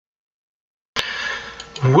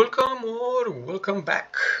Welcome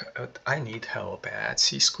back at I Need Help at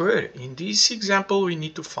C Squared. In this example, we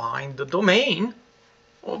need to find the domain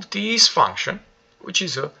of this function, which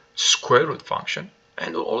is a square root function.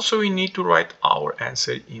 And also we need to write our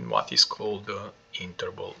answer in what is called the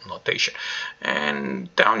interval notation.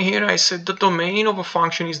 And down here I said the domain of a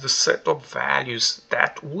function is the set of values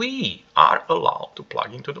that we are allowed to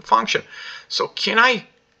plug into the function. So can I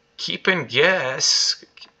keep and guess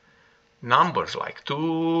numbers like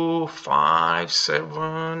 2, 5,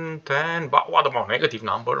 7, 10, but what about negative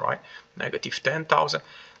number, right? Negative 10,000.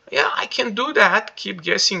 Yeah, I can do that, keep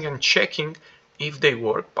guessing and checking if they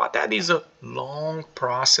work, but that is a long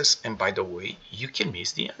process, and by the way, you can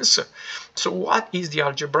miss the answer. So what is the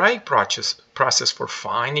algebraic process for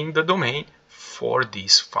finding the domain for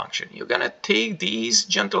this function? You're gonna take these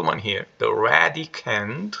gentlemen here, the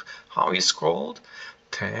radicand, how it's called,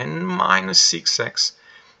 10 minus 6x,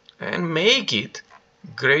 and make it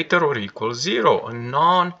greater or equal 0,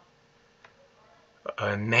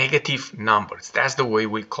 a negative numbers. That's the way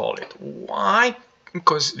we call it. Why?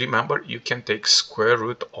 Because remember, you can take square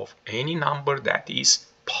root of any number that is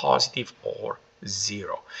positive or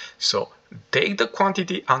 0. So take the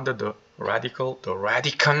quantity under the radical, the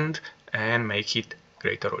radicand, and make it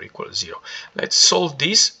greater or equal 0. Let's solve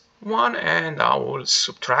this one, and I will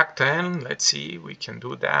subtract 10. Let's see, we can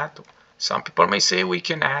do that. Some people may say we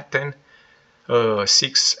can add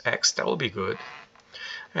 6x, that will be good.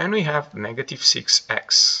 And we have negative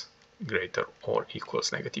 6x greater or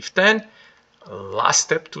equals negative 10. Last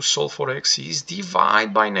step to solve for x is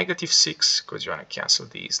divide by negative 6, because you want to cancel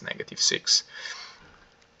these negative 6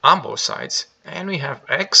 on both sides. And we have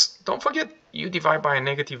x. Don't forget, you divide by a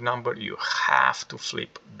negative number, you have to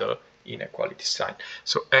flip the inequality sign.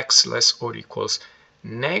 So x less or equals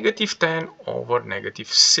negative 10 over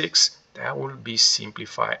negative 6. That will be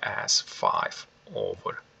simplified as 5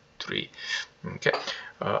 over 3. Okay,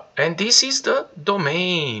 and this is the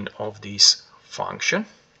domain of this function.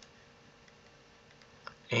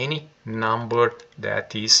 Any number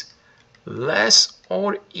that is less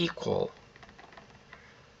or equal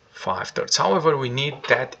 5/3. However, we need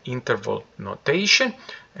that interval notation,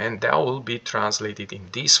 and that will be translated in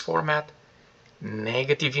this format: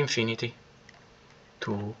 negative infinity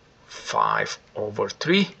to 5 over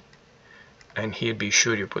 3. And here be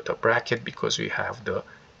sure you put a bracket because we have the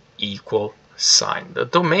equal sign. The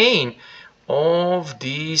domain of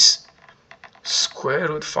this square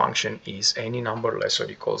root function is any number less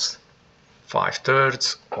or equals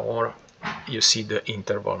 5/3, or you see the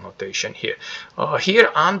interval notation here.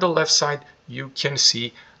 Here on the left side you can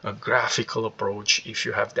see a graphical approach if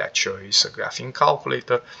you have that choice, a graphing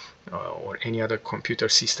calculator or any other computer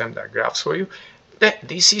system that graphs for you.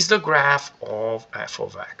 This is the graph of f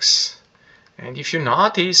of x. And if you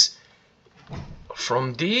notice,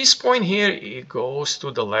 from this point here, it goes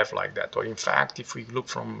to the left like that. Or in fact, if we look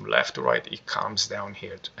from left to right, it comes down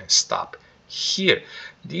here and stop here.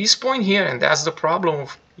 This point here, and that's the problem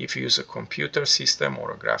if you use a computer system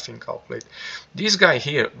or a graphing calculator, this guy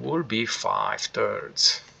here will be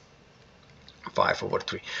 5/3, 5 over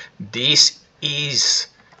 3. This is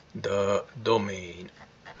the domain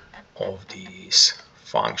of this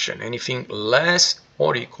function. Anything less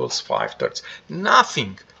or equals 5/3.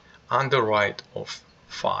 Nothing on the right of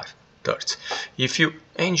 5/3. If you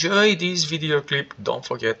enjoy this video clip, don't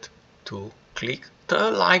forget to click the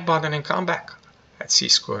like button and come back at C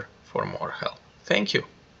Square for more help. Thank you.